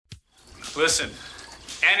Listen,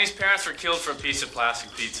 Annie's parents were killed for a piece of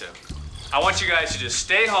plastic pizza. I want you guys to just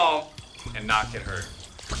stay home and not get hurt.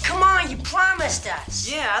 But come on, you promised us.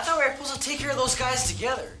 Yeah, I thought we were supposed to take care of those guys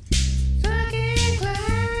together.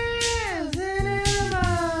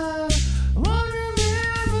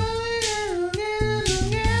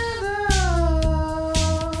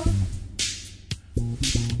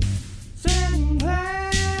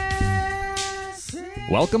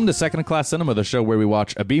 Welcome to Second Class Cinema, the show where we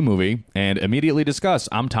watch a B movie and immediately discuss.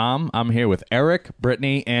 I'm Tom. I'm here with Eric,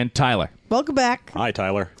 Brittany, and Tyler. Welcome back. Hi,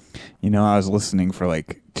 Tyler. You know, I was listening for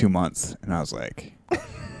like 2 months, and I was like,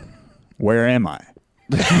 where am I?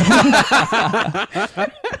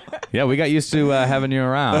 Yeah, we got used to having you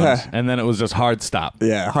around, and then it was just hard stop.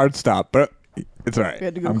 Yeah, hard stop, but it's all right. We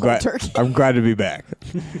had to go I'm cold glad. turkey. I'm glad to be back.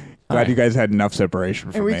 Glad right. you guys had enough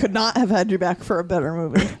separation from And we me. could not have had you back for a better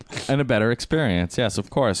movie. And a better experience, yes, of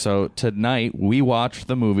course. So tonight we watched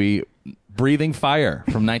the movie Breathing Fire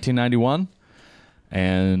from 1991,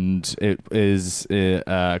 and it was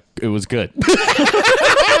good.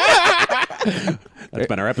 That's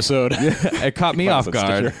been our episode. It caught me off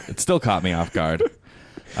guard. Stitcher. It still caught me off guard.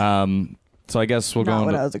 So I guess we'll go Not what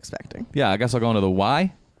into, I was expecting. yeah, I guess I'll go into the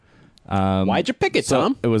why. Why'd you pick it,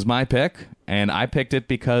 Tom? It was my pick, and I picked it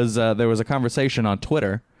because there was a conversation on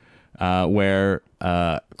Twitter where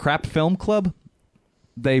Crap Film Club,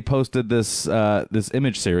 they posted this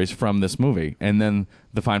image series from this movie, and then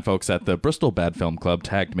the fine folks at the Bristol Bad Film Club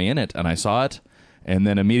tagged me in it, and I saw it, and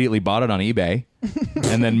then immediately bought it on eBay,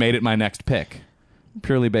 and then made it my next pick,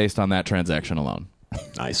 purely based on that transaction alone.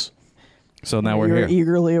 Nice. So now You we're were here.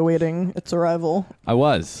 eagerly awaiting its arrival I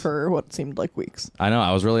was. for what seemed like weeks. I know.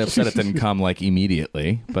 I was really upset it didn't come like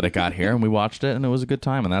immediately, but it got here and we watched it and it was a good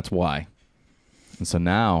time, and that's why. And so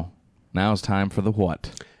now it's time for the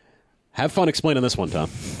what. Have fun explaining this one, Tom.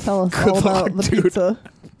 Tell us all about the pizza.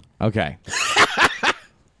 Okay.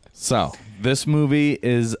 So this movie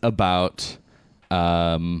is about.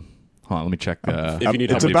 Hold on, let me check. If you need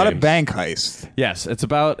It's help, about a names. bank heist. Yes, it's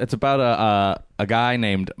about a guy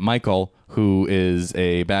named Michael who is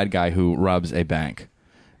a bad guy who robs a bank,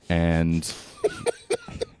 and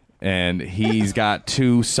he's got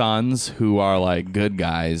two sons who are like good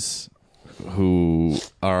guys, who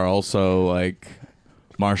are also like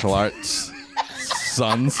martial arts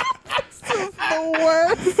sons,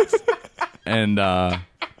 The worst. and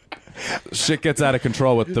shit gets out of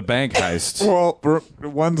control with the bank heist. Well,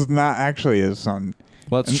 one's not actually his son.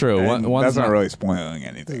 Well, that's true. And One's that's not really spoiling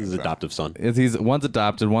anything. His so. adoptive son. One's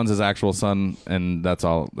adopted, one's his actual son, and that's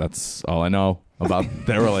all I know about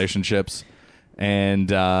their relationships. And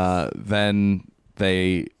then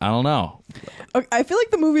I don't know. Okay, I feel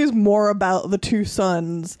like the movie is more about the two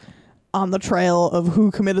sons on the trail of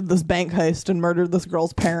who committed this bank heist and murdered this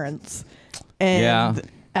girl's parents. And Yeah.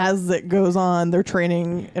 as it goes on, they're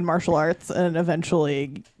training in martial arts and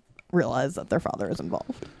eventually realize that their father is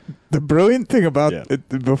involved. The brilliant thing about it,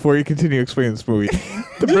 before you continue explaining this movie,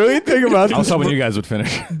 the brilliant thing about I was this hoping you guys would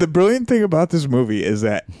finish. the brilliant thing about this movie is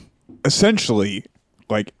that essentially,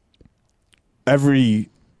 like, every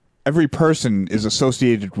person is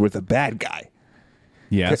associated with a bad guy.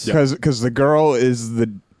 Yes. Because the girl is the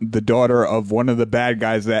daughter of one of the bad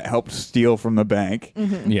guys that helped steal from the bank.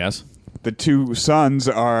 Yes. The two sons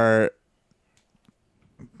are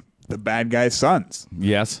the bad guy's sons.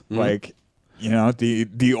 Yes. Like, you know,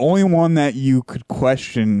 the only one that you could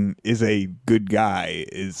question is a good guy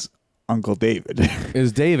is Uncle David.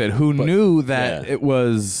 Is David, who knew that yeah. it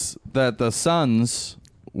was that the sons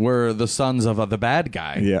were the sons of the bad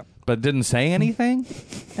guy. Yeah. But didn't say anything?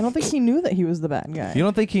 I don't think he knew that he was the bad guy. You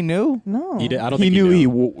don't think he knew? No. He did, I don't He think knew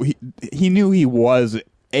knew. he knew he was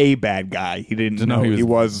a bad guy. He didn't know he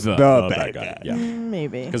was the bad guy. Yeah.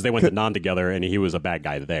 Maybe. Because they went to Nam together, and he was a bad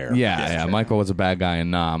guy there. Yeah. Michael was a bad guy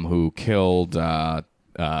in Nam who killed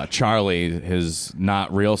Charlie, his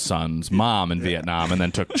not real son's mom in Vietnam, and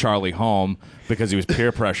then took Charlie home because he was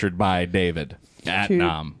peer pressured by David at to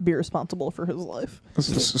Nam. be responsible for his life.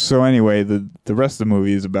 So anyway, the rest of the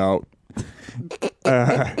movie is about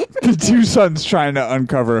the two sons trying to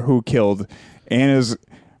uncover who killed Anna's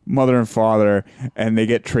mother and father, and they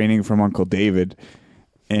get training from Uncle David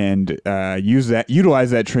and utilize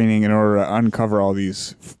that training in order to uncover all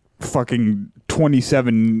these fucking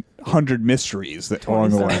 2,700 mysteries that along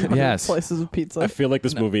the way. 27 Yes. slices of pizza. I feel like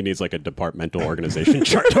this movie needs like a departmental organization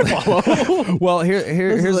chart to follow. Well, This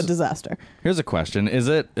is here's a disaster. Here's a question. Is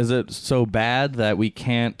it so bad that we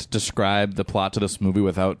can't describe the plot to this movie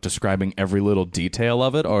without describing every little detail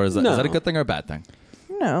of it? Or is that a good thing or a bad thing?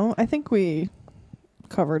 No, I think we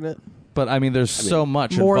covered it. But, I mean, there's so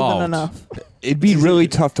much More involved. than enough. It'd be really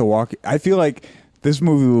tough to walk. I feel like this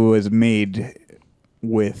movie was made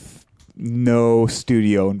with no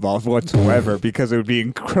studio involved whatsoever because it would be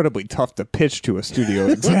incredibly tough to pitch to a studio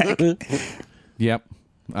exec. Yep.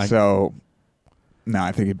 So, no,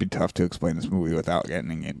 I think it'd be tough to explain this movie without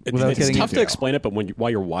getting it. Without It's getting tough to detail. explain it, but while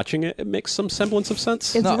you're watching it, it makes some semblance of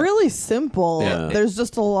sense. It's really simple. Yeah. There's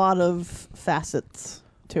just a lot of facets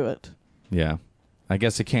to it. Yeah. I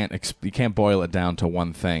guess you can't boil it down to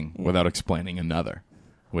one thing without explaining another,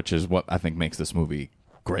 which is what I think makes this movie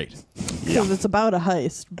great. Because it's about a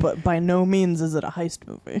heist, but by no means is it a heist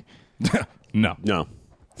movie. No. No.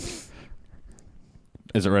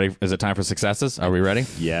 Is it ready? Is it time for successes? Are we ready?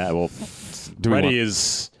 Yeah, well, Do we ready want-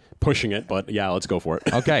 is pushing it, but yeah, let's go for it.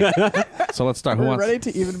 Okay. So let's start. Who We're wants? ready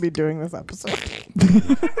to even be doing this episode.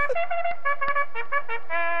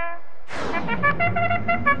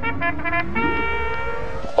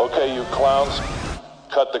 Okay, you clowns,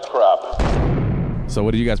 cut the crap. So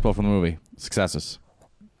what did you guys pull from the movie? Successes.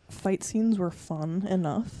 Fight scenes were fun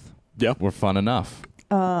enough. Yeah. Were fun enough.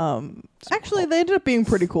 Actually, they ended up being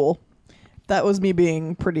pretty cool. That was me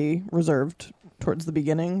being pretty reserved towards the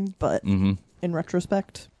beginning, but in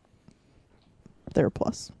retrospect, they're a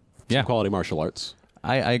plus. Yeah. Quality martial arts.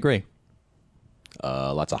 I agree.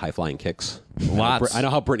 Lots of high-flying kicks. Lots. I know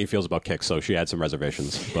how Brittany feels about kicks, so she had some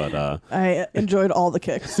reservations. But I enjoyed all the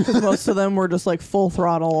kicks because most of them were just like full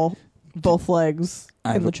throttle, both legs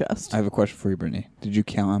in the chest. I have a question for you, Brittany. Did you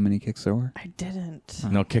count how many kicks there were? I didn't.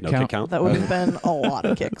 No kick no count. kick count. That would have been a lot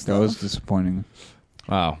of kicks. That Though. was disappointing.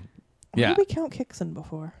 Wow. What Yeah. did we count kicks in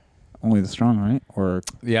before? Only the strong, right? Or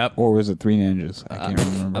Yep. was it 3 ninjas? I can't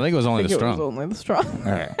remember. I think it was only I the think strong. it was only the strong.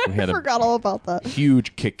 All right. We had I a forgot all about that.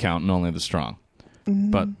 huge kick count and only the strong.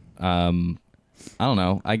 But I don't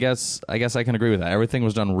know. I guess I can agree with that. Everything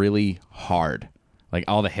was done really hard. Like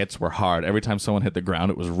all the hits were hard. Every time someone hit the ground,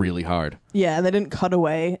 it was really hard. Yeah, and they didn't cut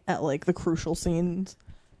away at like the crucial scenes.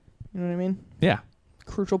 You know what I mean? Yeah.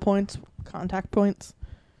 Crucial points, contact points.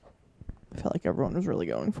 I felt like everyone was really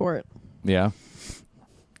going for it. Yeah.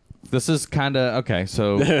 This is kind of okay.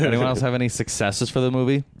 So, anyone else have any successes for the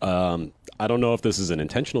movie? I don't know if this is an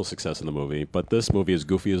intentional success in the movie, but this movie is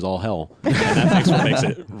goofy as all hell. And that's what makes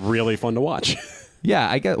it really fun to watch. Yeah,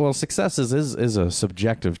 I get. Well, successes is a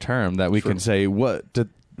subjective term that we can say. Was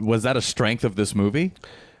that a strength of this movie?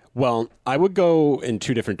 Well, I would go in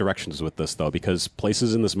two different directions with this, though, because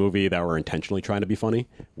places in this movie that were intentionally trying to be funny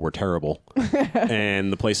were terrible.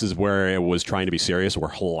 And the places where it was trying to be serious were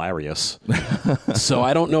hilarious. So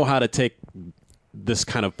I don't know how to take this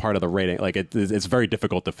kind of part of the rating. Like, it's very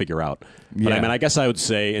difficult to figure out. But Yeah. I mean, I guess I would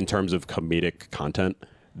say in terms of comedic content,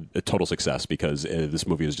 a total success, because this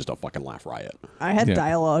movie is just a fucking laugh riot. I had Yeah.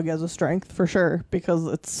 dialogue as a strength for sure because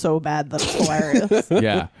it's so bad that it's hilarious.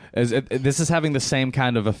 Yeah, this is having the same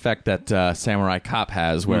kind of effect that Samurai Cop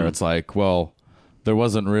has, where it's like, well, there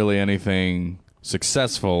wasn't really anything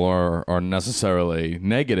successful or necessarily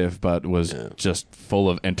negative, but was just full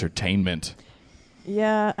of entertainment.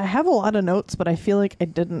 Yeah, I have a lot of notes, but I feel like I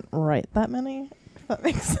didn't write that many. If that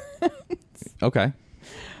makes sense. Okay.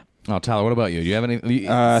 Oh, Tyler, what about you? Do you have any?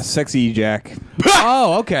 Sexy Jack.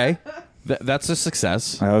 Oh, okay. That's a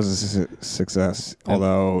success. That was a success,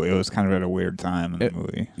 although it was kind of at a weird time in the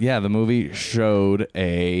movie. Yeah, the movie showed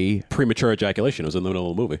a Premature ejaculation was in the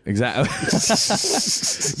middle of the movie. exactly.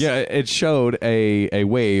 Yeah, it showed a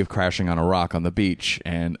wave crashing on a rock on the beach,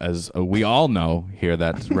 and as we all know here,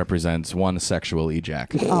 that represents one sexual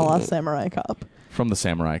ejac A la Samurai Cop. from the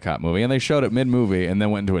Samurai Cop movie, and they showed it mid-movie, and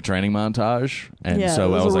then went into a training montage, and Yeah, so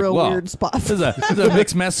it was I was a like, real "Whoa, weird spot. this is a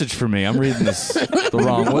mixed message for me. I'm reading this the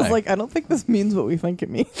wrong I way." was like, I don't think this means what we think it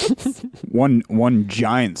means. One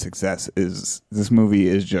giant success is this movie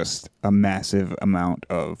is just a massive amount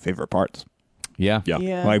of favorite parts. yeah,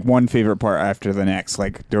 Yeah. Like one favorite part after the next.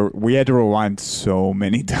 Like we had to rewind so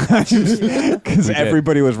many times because did.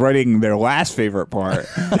 everybody was writing their last favorite part,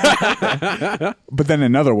 but then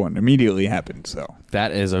another one immediately happened. So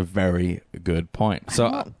that is a very good point. So.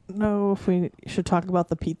 I don't know if we should talk about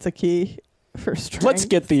the pizza key for strength. Let's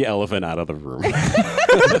get the elephant out of the room.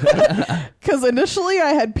 Because initially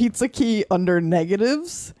I had pizza key under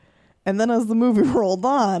negatives, and then as the movie rolled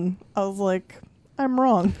on, I was like, I'm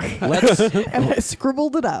wrong. Let's And I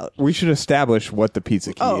scribbled it out. we should establish what the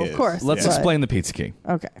pizza key Oh, is. of course. let's Yeah. explain the pizza key.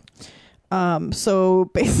 Okay. So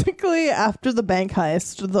basically, after the bank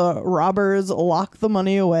heist, the robbers lock the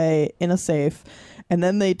money away in a safe, and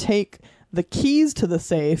then they take the keys to the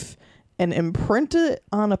safe and imprint it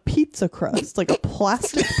on a pizza crust, like a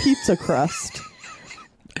plastic pizza crust,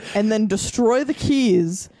 and then destroy the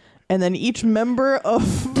keys. And then each member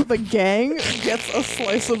of the gang gets a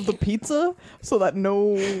slice of the pizza so that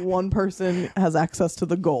no one person has access to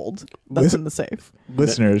the gold that's in the safe.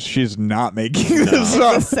 Listeners, she's not making this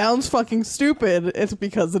up. This sounds fucking stupid. It's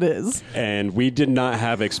because it is. And we did not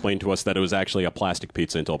have explained to us that it was actually a plastic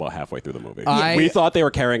pizza until about halfway through the movie. I- We thought they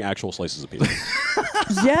were carrying actual slices of pizza.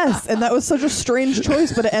 Yes, and that was such a strange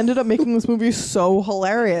choice, but it ended up making this movie so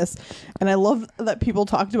hilarious. And I love that people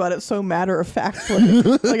talked about it so matter-of-factly.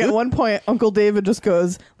 Like, at one point, Uncle David just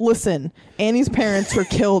goes, listen, Annie's parents were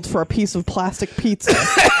killed for a piece of plastic pizza.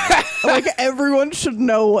 Like, everyone should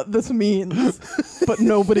know what this means, but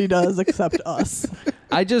nobody does except us.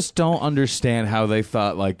 I just don't understand how they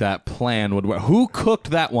thought like that plan would work. Who cooked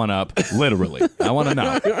that one up? Literally, I want to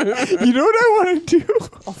know. You know what I want to do?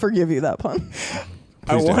 I'll forgive you that pun.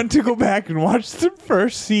 I Please do. want to go back and watch the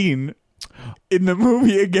first scene in the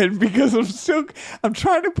movie again because I'm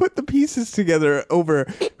trying to put the pieces together over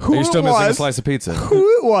who Are you still it missing a was, slice of pizza? who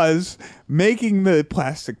it was making the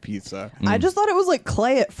plastic pizza. I just thought it was like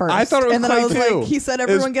clay at first. I thought it was and then clay, I was too. like, he said It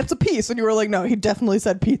was- everyone gets a piece, and you were like, no, he definitely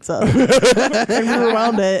said pizza. And we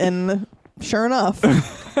rewound it, and sure enough,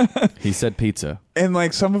 He said pizza. And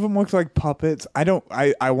like some of them look like puppets. I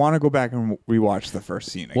want to go back and rewatch the first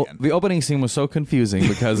scene Well, again. the opening scene was so confusing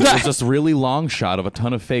because it was this really long shot of a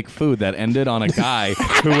ton of fake food that ended on a guy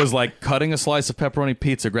who was like cutting a slice of pepperoni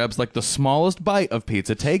pizza, grabs like the smallest bite of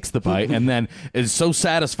pizza, takes the bite, and then is so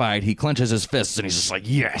satisfied he clenches his fists and he's just like,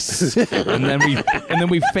 yes. and then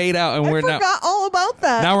we fade out and I we're forgot all about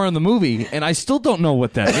that. now we're in the movie and I still don't know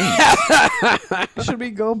what that means. Should we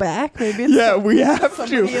go back? Maybe it's Yeah, we have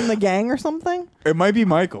somebody to. in the gang or something. It might be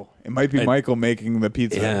Michael. It might be Michael making the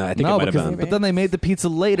pizza. Yeah, I think No, it might have because been. but then they made the pizza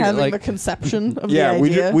later. Having Like, the conception of Yeah, the we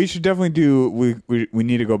idea. we should definitely do. We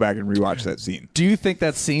need to go back and rewatch that scene. do you think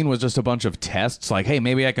that scene was just a bunch of tests? Like, hey,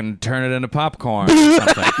 maybe I can turn it into popcorn or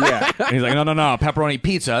something. Yeah, And he's like, no, pepperoni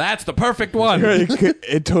pizza. That's the perfect one.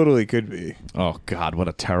 it totally could be. Oh, God, what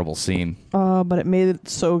a terrible scene. But it made it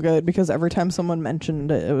so good because every time someone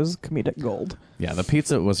mentioned it, it was comedic gold. Yeah, the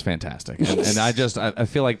pizza was fantastic. And I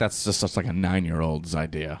feel like that's just such like a 9-year-old's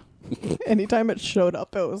idea. Anytime it showed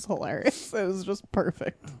up, it was hilarious. It was just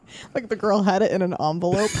perfect. Like the girl had it in an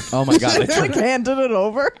envelope. Oh, my God. She like handed it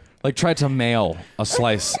over. Like, tried to mail a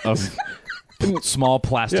slice of small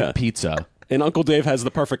plastic Yeah. pizza. And Uncle Dave has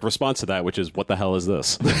the perfect response to that, which is, what the hell is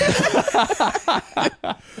this?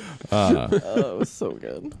 Oh, it was so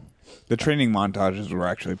good. The training montages were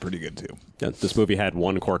actually pretty good too. Yeah, this movie had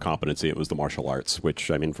one core competency. It was the martial arts,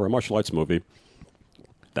 which, I mean, for a martial arts movie,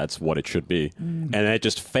 that's what it should be. And it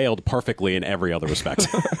just failed perfectly in every other respect.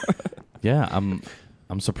 Yeah,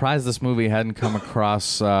 I'm surprised this movie hadn't come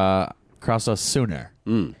across us sooner.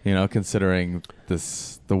 You know, considering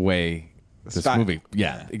the way this style. movie,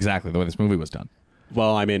 yeah, exactly the way this movie was done.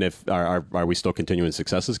 Well, I mean, if are we still continuing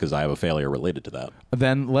successes? Because I have a failure related to that.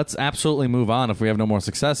 Then let's absolutely move on if we have no more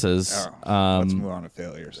successes. Let's move on to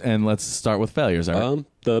failures. And let's start with failures. Eric.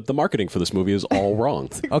 The marketing for this movie is all wrong.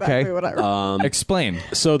 Okay. Exactly what I wrote. Explain.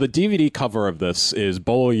 So the DVD cover of this is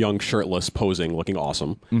Bolo Young shirtless, posing, looking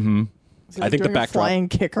awesome. Is he, I think the doing a backdrop- flying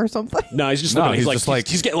kick or something. No, he's just No, looking. he's He's just like like-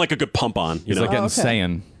 he's getting like a good pump on. You He's know, like getting okay.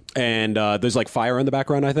 Saiyan. and there's like fire in the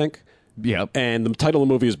background, I think. Yep. And the title of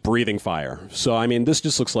the movie is Breathing Fire. So, I mean, this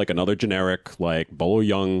just looks like another generic, like, Bolo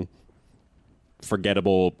Young,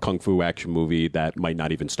 forgettable kung fu action movie that might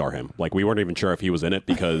not even star him. Like, we weren't even sure if he was in it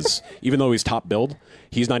because even though he's top billed,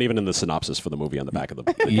 he's not even in the synopsis for the movie on the back of the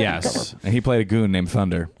cover. Yes. And he played a goon named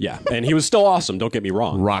Thunder. Yeah, and he was still awesome, don't get me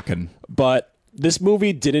wrong. Rockin'. But this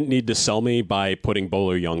movie didn't need to sell me by putting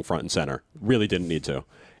Bolo Young front and center. Really didn't need to.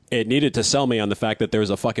 It needed to sell me on the fact that there's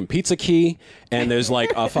a fucking pizza key and there's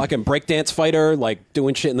like a fucking breakdance fighter like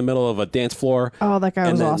doing shit in the middle of a dance floor. Oh, that guy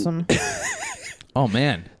And was then- awesome. Oh,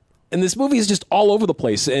 man. And this movie is just all over the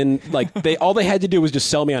place. And like all they had to do was just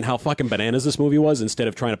sell me on how fucking bananas this movie was instead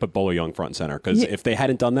of trying to put Bolo Young front and center. Because if they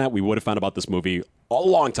hadn't done that, we would have found about this movie a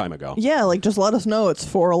long time ago. Yeah, like just let us know it's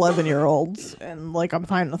for 11-year-olds, and like I'm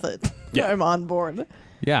fine with it. Yeah. I'm on board.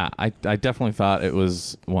 Yeah, I definitely thought it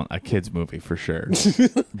was a kid's movie for sure.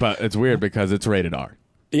 But it's weird because it's rated R.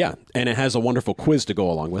 Yeah, and it has a wonderful quiz to go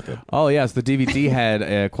along with it. Oh, yes. The DVD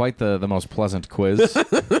had quite the most pleasant quiz.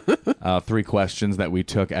 3 questions that we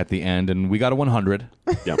took at the end, and we got a 100.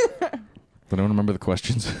 Yeah. I don't remember the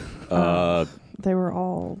questions. They were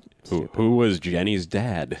all. Who was Jenny's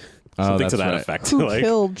dad? Oh, Something that's to that right. effect. Who Like-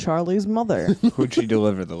 killed Charlie's mother? Who'd she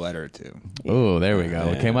deliver the letter to? Oh, there we go.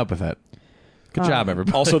 We came up with that. Good job,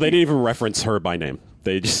 everybody. Also, they didn't even reference her by name.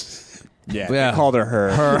 They just Yeah, Yeah. they called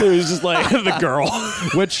her. it was just like the girl.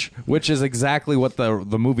 which is exactly what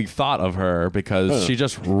the movie thought of her because she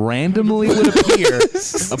just randomly would appear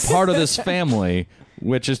a part of this family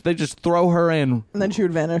which is they just throw her in, And then she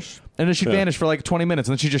would vanish. and then she'd vanish for like 20 minutes,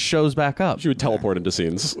 and then she just shows back up. She would teleport into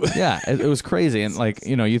scenes. Yeah, it was crazy, and like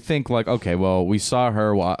you think like, okay, well, we saw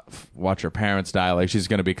her watch her parents die, like she's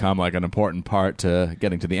going to become like an important part to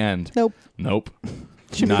getting to the end. Nope.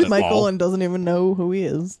 She Not meets at Michael all. and doesn't even know who he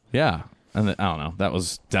is. Yeah, and I don't know. That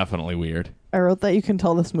was definitely weird. I wrote that you can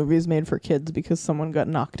tell this movie is made for kids because someone got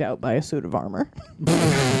knocked out by a suit of armor.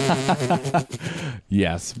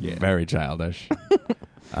 Yes, very childish.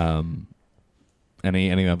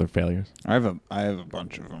 Any other failures? I have a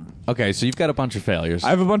bunch of them. Okay, so you've got a bunch of failures. I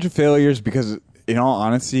have a bunch of failures because, in all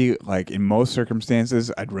honesty, like in most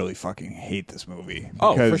circumstances, I'd really fucking hate this movie.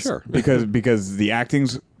 Oh, for Because- sure. because the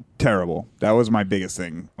acting's terrible. That was my biggest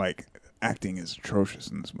thing. Like, acting is atrocious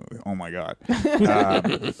in this movie. Oh my god.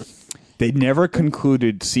 They never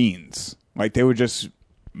concluded scenes. Like, they would just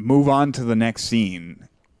move on to the next scene.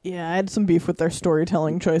 Yeah, I had some beef with their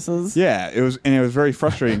storytelling choices. Yeah, it was very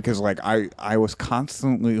frustrating because like I was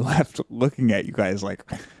constantly left looking at you guys like,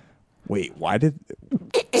 wait, why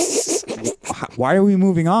are we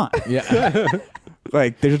moving on? yeah.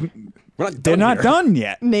 Like they're We're not here. done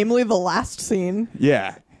yet. Namely the last scene.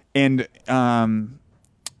 Yeah, and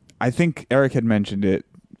I think Eric had mentioned it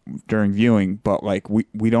during viewing, but like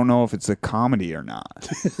we don't know if it's a comedy or not,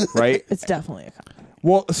 right? It's definitely a comedy.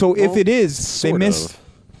 Well, so if it is, they sort missed. of.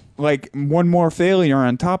 Like one more failure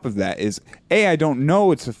on top of that is A, I don't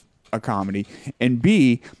know it's a comedy, and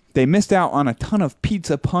B, they missed out on a ton of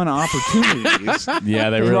pizza pun opportunities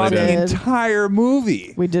Yeah, they They really throughout the did. did. entire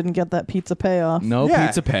movie. We didn't get that pizza payoff. No Yeah.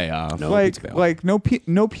 pizza payoff. No. like pizza payoff. like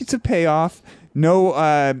no pizza payoff. No,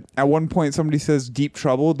 at one point somebody says deep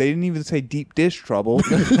trouble. They didn't even say deep dish trouble.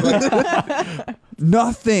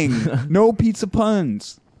 Nothing. No pizza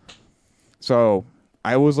puns. So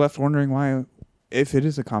I was left wondering why, if it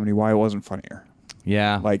is a comedy, why it wasn't funnier.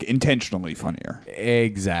 Yeah, Like intentionally funnier.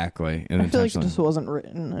 exactly. And I feel like it intentionally. just wasn't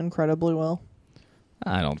written incredibly well.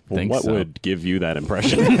 I don't Well, think what so. would give you that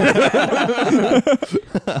impression?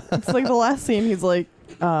 It's like the last scene, he's like,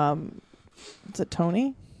 is it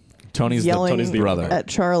Tony? Tony's Yelling the brother. at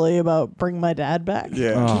Charlie about bring my dad back.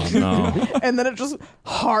 Yeah. Oh no. And then it just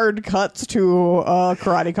hard cuts to a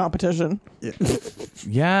karate competition.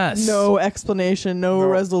 Yes. No explanation, no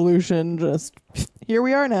resolution, just here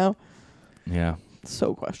we are now. Yeah.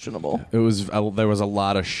 So questionable. It was there was a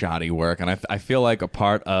lot of shoddy work, and I feel like a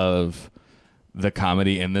part of the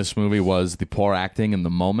comedy in this movie was the poor acting in the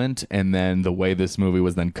moment, and then the way this movie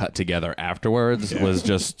was then cut together afterwards was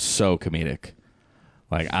just so comedic.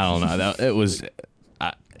 Like I don't know, it was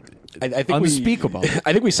I think unspeakable.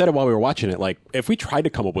 I think we said it while we were watching it. Like, if we tried to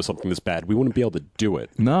come up with something this bad, we wouldn't be able to do it.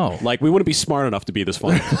 No. Like, we wouldn't be smart enough to be this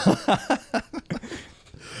funny.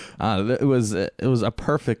 It was a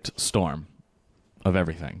perfect storm of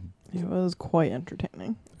everything. It was quite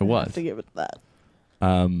entertaining. It I was. have to give it that.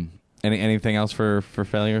 Anything else for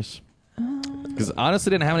failures? Because honestly,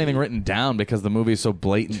 didn't have anything written down because the movie is so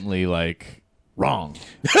blatantly like wrong.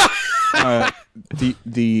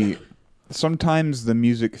 The sometimes the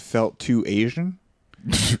music felt too Asian.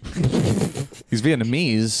 He's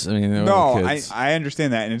Vietnamese. I mean, they were No, kids. I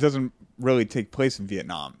understand that, and it doesn't really take place in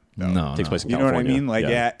Vietnam. Though. No, Takes place in You know what I California. mean? Like,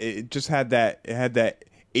 yeah, it just had that. It had that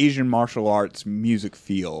Asian martial arts music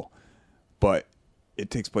feel, but it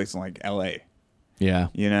takes place in like L.A. Yeah.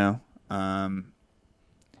 You know,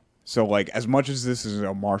 so like as much as this is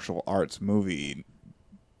a martial arts movie,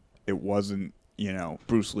 it wasn't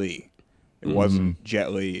Bruce Lee, it wasn't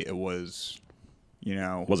Jet Li, it was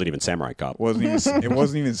Wasn't even Samurai Cop. it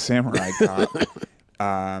wasn't even Samurai Cop,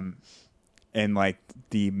 and like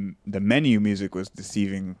the menu music was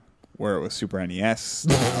deceiving where it was Super NES.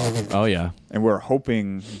 Oh yeah. And we're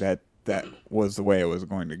hoping that was the way it was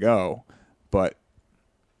going to go, but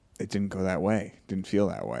it didn't go that way. Didn't feel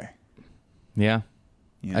that way. Yeah.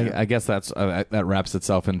 You know? I guess that's that wraps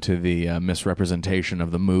itself into the misrepresentation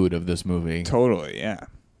of the mood of this movie, Totally, yeah.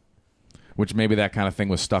 which maybe that kind of thing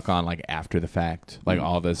was stuck on like after the fact, like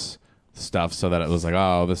all this stuff, so that it was like,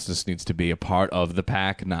 oh, this just needs to be a part of the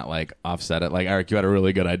pack, not like offset it. Like Eric, you had a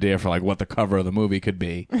really good idea for like what the cover of the movie could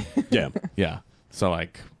be. Yeah. Yeah. So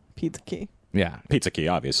like, Pizza Key. yeah, Pizza Key,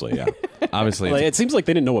 obviously, yeah. obviously, Like, it's- it seems like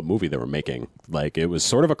they didn't know what movie they were making. Like, it was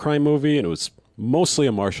sort of a crime movie, and it was mostly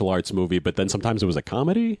a martial arts movie, but then sometimes it was a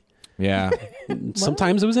comedy. yeah.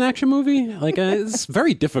 Sometimes it was an action movie. Like, it's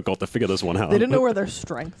very difficult to figure this one out. They didn't know where their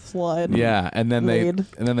strengths lied. Yeah, and then Laid.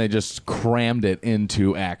 they just crammed it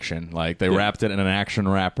into action. Like they wrapped it in an action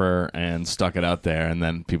wrapper and stuck it out there, and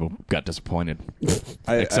then people got disappointed,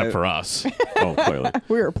 except for us. Oh, clearly.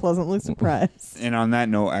 We were pleasantly surprised. And on that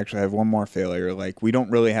note, actually, I have one more failure. Like, we don't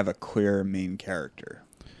really have a clear main character.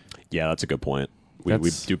 Yeah, that's a good point. We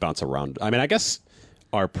That's- do bounce around. I mean, I guess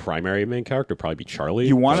our primary main character would probably be Charlie.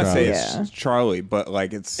 You want to say Yeah. it's Charlie, but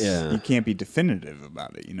like it's Yeah. you can't be definitive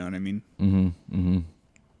about it. You know what I mean?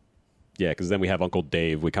 Yeah, because then we have Uncle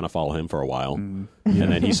Dave. We kind of follow him for a while, Mm.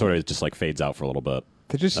 and then he sort of just like fades out for a little bit.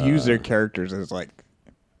 They just use their characters as like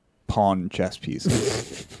pawn chess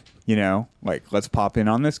pieces. You know, like let's pop in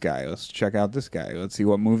on this guy. Let's check out this guy. Let's see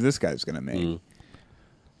what move this guy's going to make.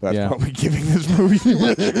 That's Yeah. probably giving this movie too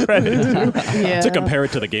much credit. Yeah. To compare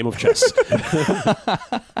it to the game of chess.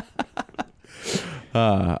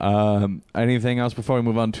 Anything else before we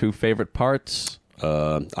move on to favorite parts?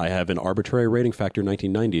 I have an arbitrary rating factor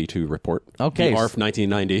 1990 to report. Okay. The ARF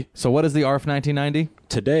 1990. So what is the ARF 1990?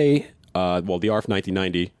 Today, the ARF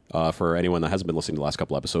 1990, for anyone that hasn't been listening to the last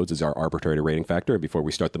couple episodes, is our arbitrary rating factor before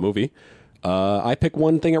we start the movie. I pick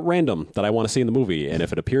one thing at random that I want to see in the movie, and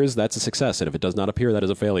if it appears, that's a success, and if it does not appear, that is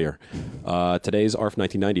a failure. Today's ARF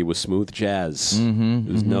 1990 was smooth jazz.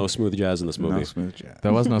 There's no smooth jazz in this movie. No smooth jazz.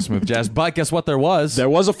 There was no smooth jazz, but guess what? There was. There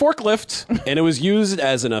was a forklift, and it was used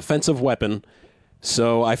as an offensive weapon.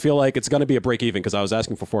 So I feel like it's going to be a break even because I was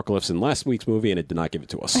asking for forklifts in last week's movie, and it did not give it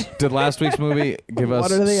to us. Did last week's movie give us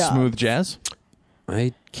What are the smooth odds? jazz?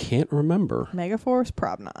 I can't remember. Megaforce?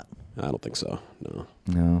 Prob not. I don't think so. No.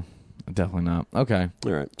 No, definitely not. Okay,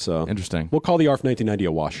 All right. So interesting. we'll call the ARF 1990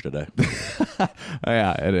 a wash today. Oh,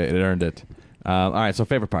 yeah, it earned it. All right, so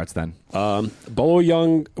favorite parts then. Bolo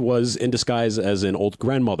Young was in disguise as an old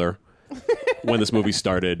grandmother when this movie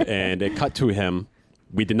started, and it cut to him.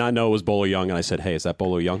 We did not know it was Bolo Young, and I said, "Hey, is that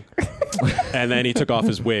Bolo Young?" And then he took off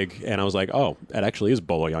his wig, and I was like, "Oh, it actually is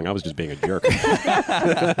Bolo Young. I was just being a jerk."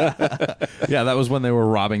 Yeah, that was when they were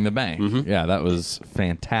robbing the bank. Yeah, that was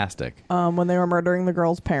fantastic. When they were murdering the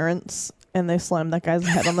girl's parents and they slammed that guy's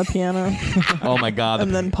head on the piano Oh my God,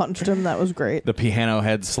 and then punched him. That was great. the piano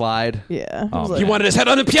head slide. Yeah. It Oh, was He like wanted his head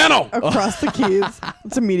on the piano. across the keys.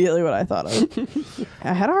 That's immediately what I thought of.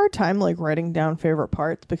 I had a hard time like writing down favorite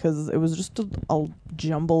parts because it was just a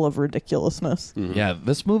jumble of ridiculousness. Yeah,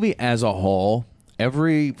 this movie as a whole,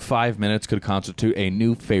 every 5 minutes could constitute a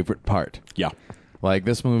new favorite part. Yeah. Like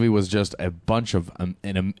this movie was just a bunch of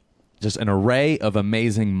just an array of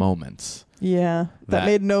amazing moments. Yeah. That That-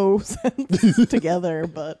 made no sense together,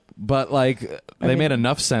 but But like they mean, made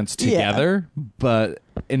enough sense yeah. together, but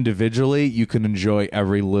individually you can enjoy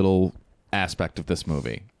every little aspect of this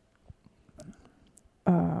movie.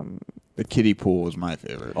 The kiddie pool was my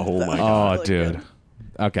favorite. Oh my Oh, god. really dude. good.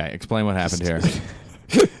 Okay, explain what happened here.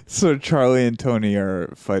 So Charlie and Tony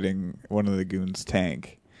are fighting one of the goons'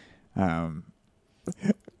 tank, and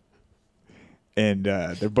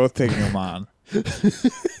they're both taking him on,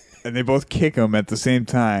 and they both kick him at the same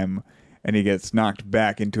time, and he gets knocked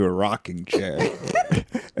back into a rocking chair,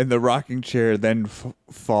 and the rocking chair then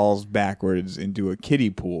falls backwards into a kiddie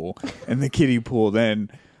pool, and the kiddie pool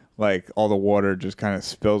then. Like all the water just kind of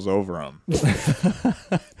spills over him.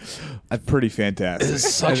 That's pretty fantastic.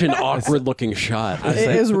 Such an awkward looking shot.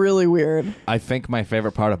 it is really weird. I think my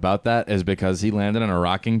favorite part about that is because he landed in a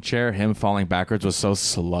rocking chair, him falling backwards was so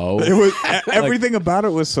slow. It was everything about it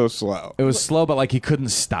was so slow. It was slow, but like he couldn't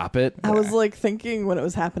stop it. I was like thinking when it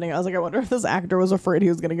was happening, I was like, I wonder if this actor was afraid he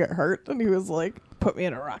was going to get hurt. And he was like, put me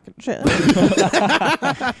in a rocking chair.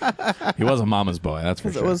 He was a mama's boy, that's for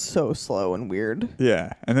Because sure. it was so slow and weird.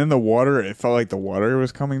 Yeah, and then the water, it felt like the water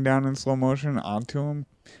was coming down in slow motion onto him.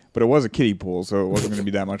 But it was a kiddie pool, so it wasn't going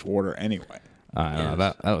to be that much water anyway. I don't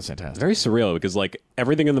know, that was fantastic. Very surreal because like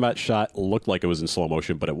everything in that shot looked like it was in slow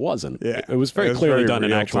motion, but it wasn't. Yeah, It was very clearly done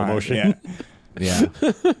in real actual time. motion. Yeah.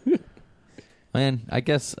 Yeah. Man, I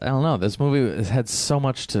guess I don't know. This movie has had so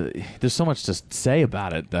much there's so much to say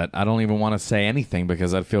about it that I don't even want to say anything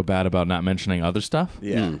because I'd feel bad about not mentioning other stuff.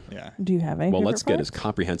 Yeah, yeah. Do you have any Well, favorite let's get parts? as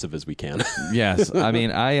comprehensive as we can. Yes, I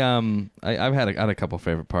mean I've had a couple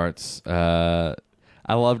favorite parts.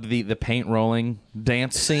 I loved the paint rolling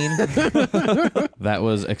dance scene. That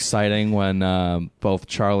was exciting when both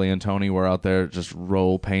Charlie and Tony were out there just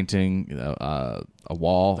roll painting a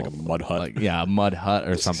wall, Like a mud hut. a mud hut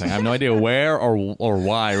or something. I have no idea where or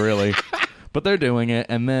why really, but they're doing it.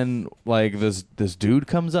 And then like this dude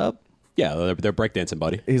comes up. Yeah, they're breakdancing,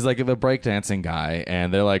 buddy. He's like the breakdancing guy,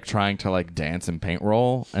 and they're like trying to like dance and paint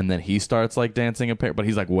roll, and then he starts like dancing and paint, but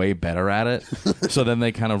he's like way better at it. So then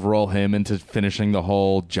they kind of roll him into finishing the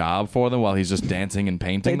whole job for them while he's just dancing and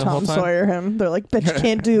painting They the whole Tom time. Sawyer him. They're like, bet you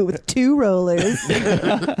can't do it with two rollers.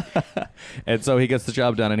 And so he gets the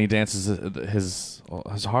job done, and he dances his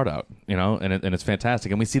heart out, you know, and it's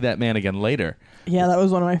fantastic. And we see that man again later Yeah, that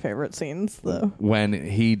was one of my favorite scenes, though. when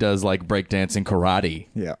he does like breakdancing karate,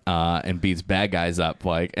 Yeah. and beats bad guys up,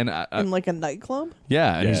 like and In like a nightclub.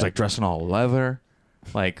 yeah, and he's Yeah. like dressing all leather.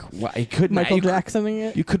 Like, he couldn't. Michael you, Jacksoning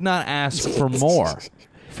it. You could not ask for more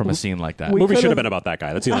from a scene like that. We movie should could've- have been about that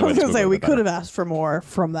guy. That's the I only way was this gonna movie say would we have been could have better. asked for more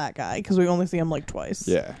from that guy because we only see him like twice.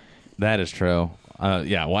 Yeah. That is true.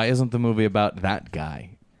 Yeah. Why isn't the movie about that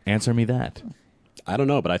guy? Answer me that. I don't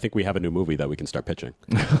know, but I think we have a new movie that we can start pitching.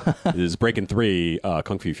 It is Breaking 3,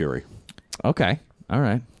 Kung Fu Fury. Okay. All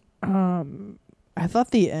right. I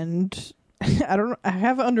thought the end. I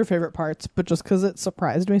have under favorite parts, but just because it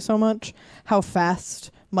surprised me so much, how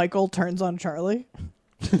fast Michael turns on Charlie.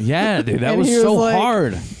 Yeah, dude, that And was he so like-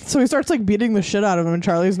 hard. So he starts like beating the shit out of him, and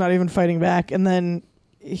Charlie's not even fighting back. And then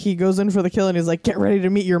he goes in for the kill, and he's like, "Get ready to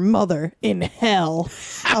meet your mother in hell."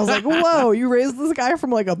 I was like, "Whoa, you raised this guy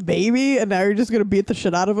from like a baby, and now you're just gonna beat the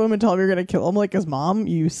shit out of him and tell him you're gonna kill him like his mom?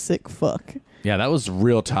 You sick fuck." Yeah, that was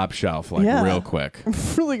real top shelf, like Yeah. real quick.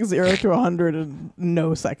 For like 0 to 100 in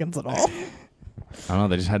no seconds at all. I don't know.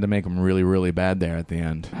 They just had to make him really, really bad there at the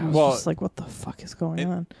end. I was Well, just like, what the fuck is going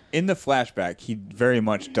on? In the flashback, he very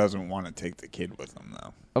much doesn't want to take the kid with him,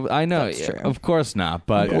 though. I know. That's true. Of course not.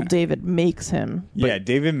 But Uncle David makes him. Yeah,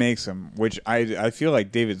 David makes him, which I feel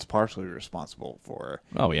like David's partially responsible for,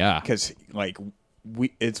 oh yeah, because like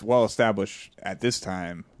it's well established at this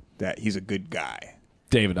time that he's a good guy,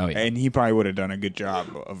 David. Oh yeah. and he probably would have done a good job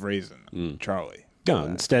of raising Charlie. No,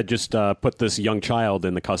 instead, just put this young child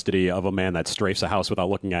in the custody of a man that strafes a house without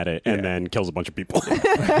looking at it and then kills a bunch of people.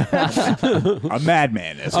 A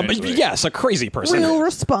madman, essentially. Yes, a crazy person. Real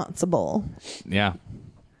responsible. Yeah.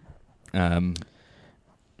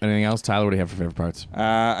 Anything else, Tyler? What do you have for favorite parts?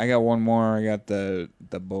 I got one more. I got the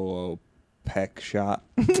Bolo peck shot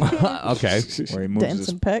Okay. where he moves his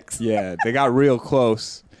Dancing pecs. Yeah, they got real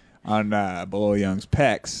close on Bolo Young's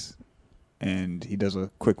pecs, and he does a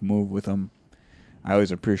quick move with them. I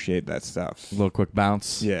always appreciate that stuff. A little quick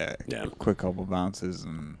bounce. Yeah, Yeah. quick couple bounces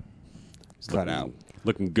and cut out.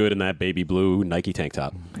 Looking good in that baby blue Nike tank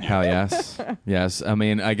top. Hell yes. Yes. I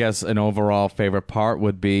mean, I guess an overall favorite part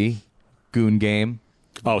would be Goon Game.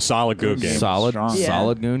 Oh, solid Goon game. Solid, Strong. Yeah.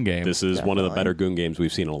 solid Goon Game. This is one of the Definitely. better Goon games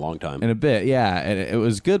we've seen in a long time. In a bit, yeah. And it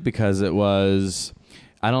was good because it was,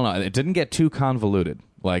 I don't know, it didn't get too convoluted.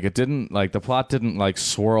 Like, it didn't, like, the plot didn't, like,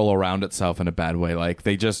 swirl around itself in a bad way. Like,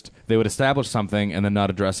 they would establish something and then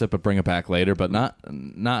not address it, but bring it back later, but not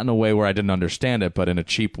in a way where I didn't understand it, but in a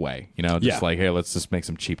cheap way. You know, just Yeah. like, hey, let's just make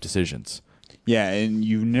some cheap decisions. Yeah, and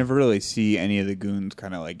you never really see any of the goons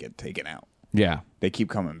kind of like get taken out. Yeah. They keep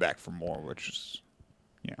coming back for more, which is,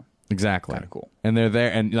 Exactly. Kinda cool. And they're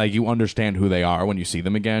there, and like you understand who they are when you see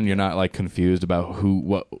them again. You're not like confused about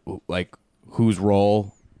whose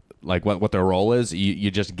role, like what their role is. You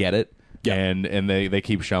just get it, Yeah. and they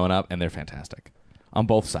keep showing up, and they're fantastic on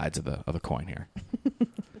both sides of the coin here.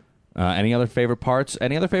 Any other favorite parts?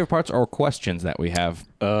 Any other favorite parts or questions that we have?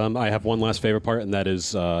 I have one last favorite part, and that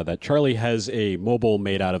is that Charlie has a mobile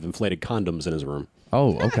made out of inflated condoms in his room.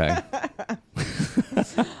 Oh, okay.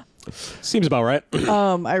 Seems about right.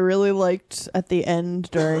 I really liked at the end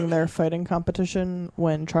during their fighting competition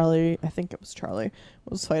when Charlie, I think it was Charlie,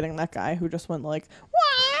 was fighting that guy who just went like,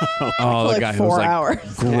 "Wah!" Oh, the like guy who was 4 like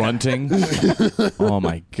hours. grunting. Oh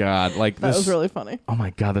my god! Like That this was really funny. Oh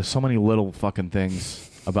my god! There's so many little fucking things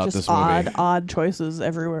about Just this movie. odd choices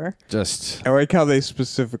everywhere. Just I like how they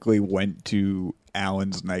specifically went to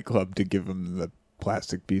Alan's nightclub to give him the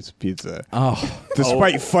plastic piece of pizza.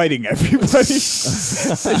 Despite fighting everybody.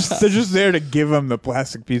 they're just there to give him the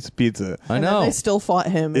plastic piece of pizza. I And then know. they still fought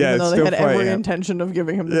him, Yeah, even though they still had fight every him. intention of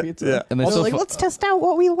giving him the pizza. yeah. And they They're still like, fu- let's test out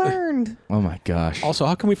what we learned. Oh my gosh! Also,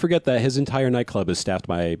 how can we forget that his entire nightclub is staffed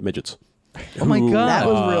by midgets? Oh my who, God. That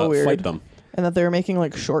was real weird. Fight them. And that they were making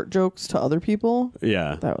like short jokes to other people.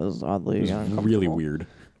 Yeah. That was oddly It was uncomfortable. really weird.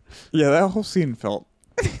 Yeah, that whole scene felt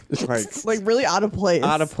like Like really out of place.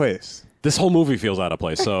 out of place. This whole movie feels out of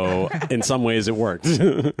place, so in some ways it worked.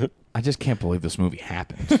 I just can't believe this movie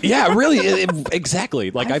happened. Yeah, really,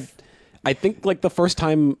 exactly. Like I think like the first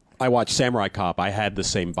time I watched Samurai Cop, I had the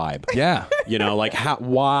same vibe. Yeah. You know, like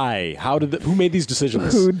why, how did, who made these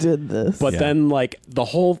decisions? Who did this? But Yeah. then like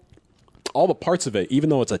all the parts of it,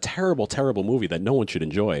 even though it's a terrible, terrible movie that no one should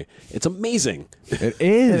enjoy, it's amazing. It is.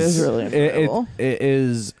 It is really enjoyable. It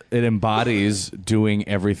is. It embodies doing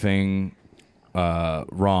everything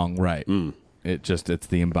wrong right. It's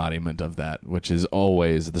the embodiment of that, which is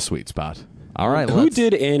always the sweet spot. All right. Who let's-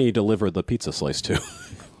 did Annie deliver the pizza slice to?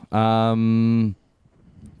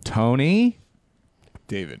 Tony?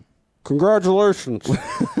 David. Congratulations.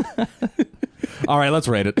 All right. Let's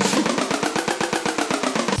rate it.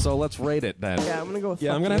 So let's rate it then. yeah, I'm gonna go with Yeah,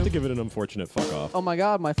 fuck I'm gonna you. have to give it an unfortunate fuck off. Oh my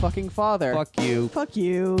god, my fucking father. Fuck you. Fuck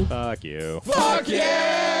you. Fuck you. Fuck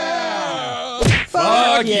yeah!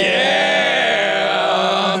 Fuck yeah!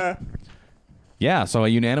 Yeah, so a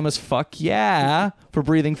unanimous fuck yeah for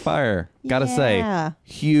Breathing Fire. Gotta Yeah. say,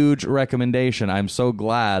 huge recommendation. I'm so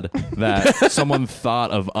glad that someone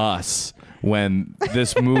thought of us when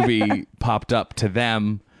this movie popped up to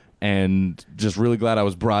them, and just really glad I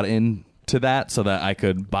was brought in to that so that I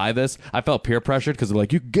could buy this. I felt peer pressured because they're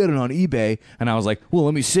like, you can get it on eBay. And I was like, well,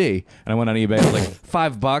 let me see. And I went on eBay. I was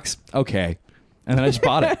like, $5. Okay. And then I just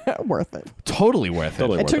bought it. Worth it. Totally worth it.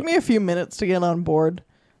 Totally It worth took me a few minutes to get on board,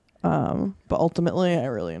 but ultimately I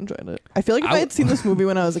really enjoyed it. I feel like if I had seen this movie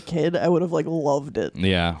when I was a kid, I would have like loved it.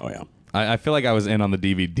 Yeah. Oh, yeah. I feel like I was in on the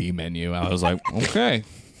DVD menu. I was like, okay.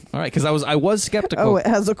 All right, because I was skeptical. Oh, it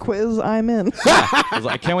has a quiz. I'm in. I was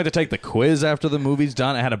like, I can't wait to take the quiz after the movie's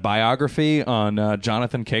done. I had a biography on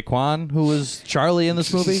Jonathan K. Kwan, who was Charlie in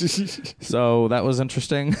this movie. So that was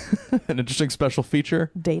interesting. An interesting special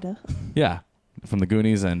feature. Data. Yeah, from the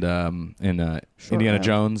Goonies and Indiana round.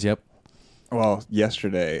 Jones. Yep. Well,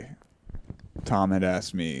 yesterday, Tom had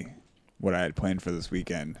asked me what I had planned for this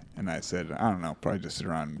weekend, and I said, I don't know, probably just sit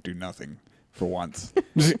around and do nothing for once.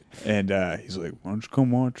 And he's like, why don't you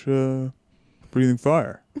come watch Breathing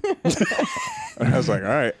Fire? And I was like, all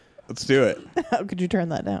right, let's do it. How could you turn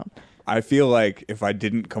that down? I feel like if I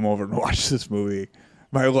didn't come over and watch this movie,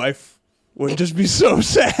 my life would just be so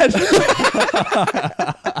sad.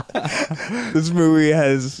 This movie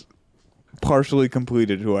has partially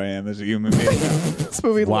completed who I am as a human being. This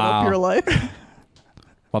movie lit Wow. up your life.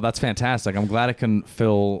 Well, that's fantastic. I'm glad it can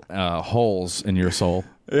fill holes in your soul.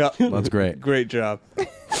 Yeah. That's great. Great job.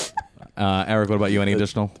 Eric, what about you? Any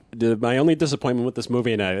additional? My only disappointment with this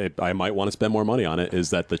movie, and I might want to spend more money on it, is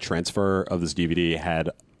that the transfer of this DVD had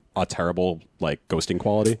a terrible ghosting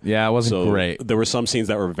quality. Yeah, it wasn't So great. There were some scenes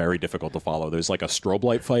that were very difficult to follow. There's like a strobe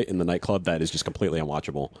light fight in the nightclub that is just completely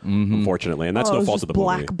unwatchable, unfortunately, and that's Oh, it no was fault just of the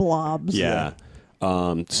black movie. blobs. Yeah.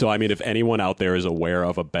 So, I mean, if anyone out there is aware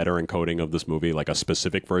of a better encoding of this movie, like a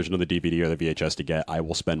specific version of the DVD or the VHS to get, I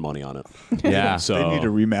will spend money on it. Yeah. So, They need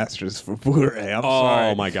to remaster this for Blu-ray. I'm oh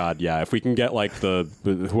sorry. my God, yeah! If we can get like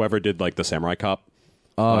whoever did like the Samurai Cop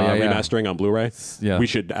yeah. remastering on Blu-ray, Yeah. we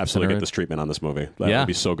should absolutely Consider get it. this treatment on this movie. That Yeah. would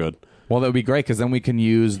be so good. Well, that would be great because then we can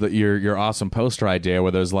use your awesome poster idea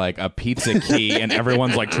where there's like a pizza key and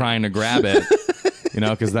everyone's like trying to grab it. You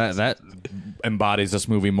know, because that embodies this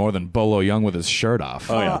movie more than Bolo Young with his shirt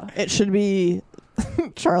off. Oh yeah. It should be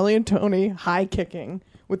Charlie and Tony high kicking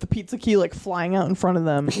with the pizza key like flying out in front of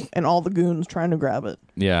them and all the goons trying to grab it.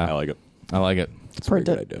 Yeah, I like it. I like it. It's a very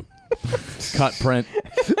Print good it. idea. Cut, print,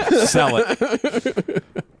 sell it.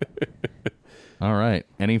 All right.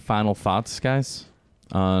 Any final thoughts, guys,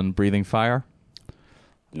 on Breathing Fire?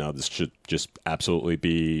 No, this should just absolutely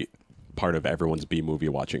be part of everyone's B movie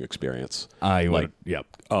watching experience. I would. Like, yep.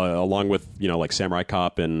 Along with like Samurai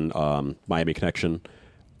Cop and Miami Connection.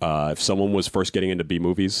 If someone was first getting into B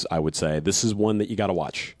movies, I would say this is one that you got to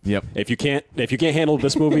watch. Yep. If you can't handle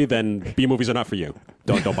this movie, then B movies are not for you.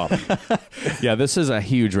 Don't bother. Yeah, this is a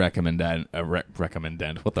huge recommendend.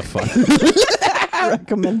 What the fuck?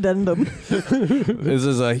 Recommendendum. This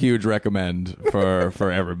is a huge recommend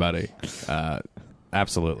for everybody.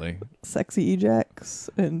 Absolutely. Sexy ejacs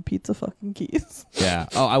and pizza fucking keys. Yeah.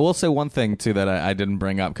 Oh, I will say one thing too that I didn't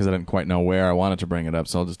bring up because I didn't quite know where I wanted to bring it up,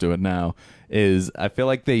 so I'll just do it now. Is I feel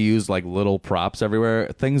like they use like little props everywhere,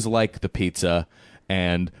 things like the pizza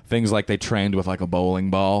and things like they trained with like a bowling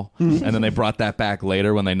ball, and then they brought that back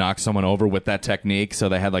later when they knocked someone over with that technique, so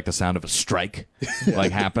they had like the sound of a strike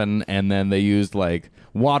like happen, and then they used like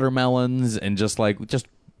watermelons and just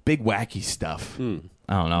big wacky stuff.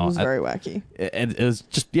 I don't know. It was very wacky. It was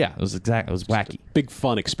just it was wacky. Big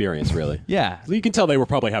fun experience, really. Yeah. You can tell they were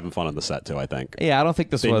probably having fun on the set too. I think. Yeah, I don't think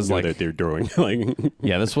this They was knew like that they're doing like.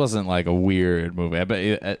 yeah, this wasn't like a weird movie. But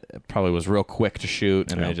it probably was real quick to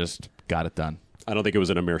shoot, and Yeah. they just got it done. I don't think it was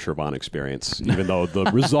an Amir Shervan experience, even though the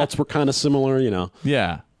results were kind of similar.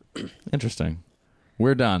 Yeah, interesting.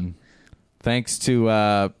 We're done. Thanks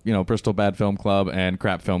to Bristol Bad Film Club and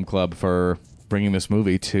Crap Film Club for bringing this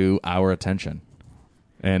movie to our attention.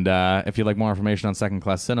 And if you'd like more information on Second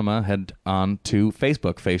Class Cinema, head on to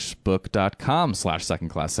Facebook, facebook.com/Second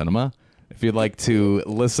Class Cinema. If you'd like to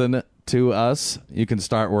listen to us, you can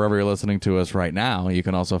start wherever you're listening to us right now. You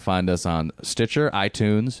can also find us on Stitcher,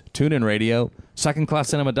 iTunes, TuneIn Radio,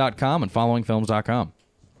 secondclasscinema.com, and followingfilms.com.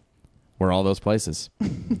 We're all those places.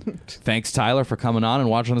 Thanks, Tyler, for coming on and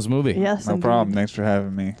watching this movie. Yes, No indeed. problem. Thanks for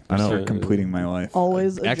having me. I know. Thanks for completing my life.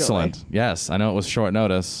 Always a Excellent. joy. Yes, I know it was short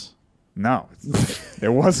notice. No, it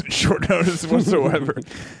wasn't short notice whatsoever.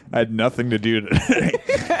 I had nothing to do today.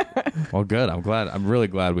 Well, good. I'm glad. I'm really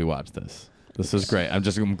glad we watched this. This is great.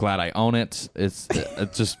 I'm glad I own it. It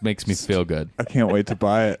just makes me feel good. I can't wait to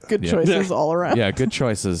buy it. Good Yeah. choices all around. Yeah, good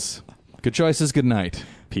choices.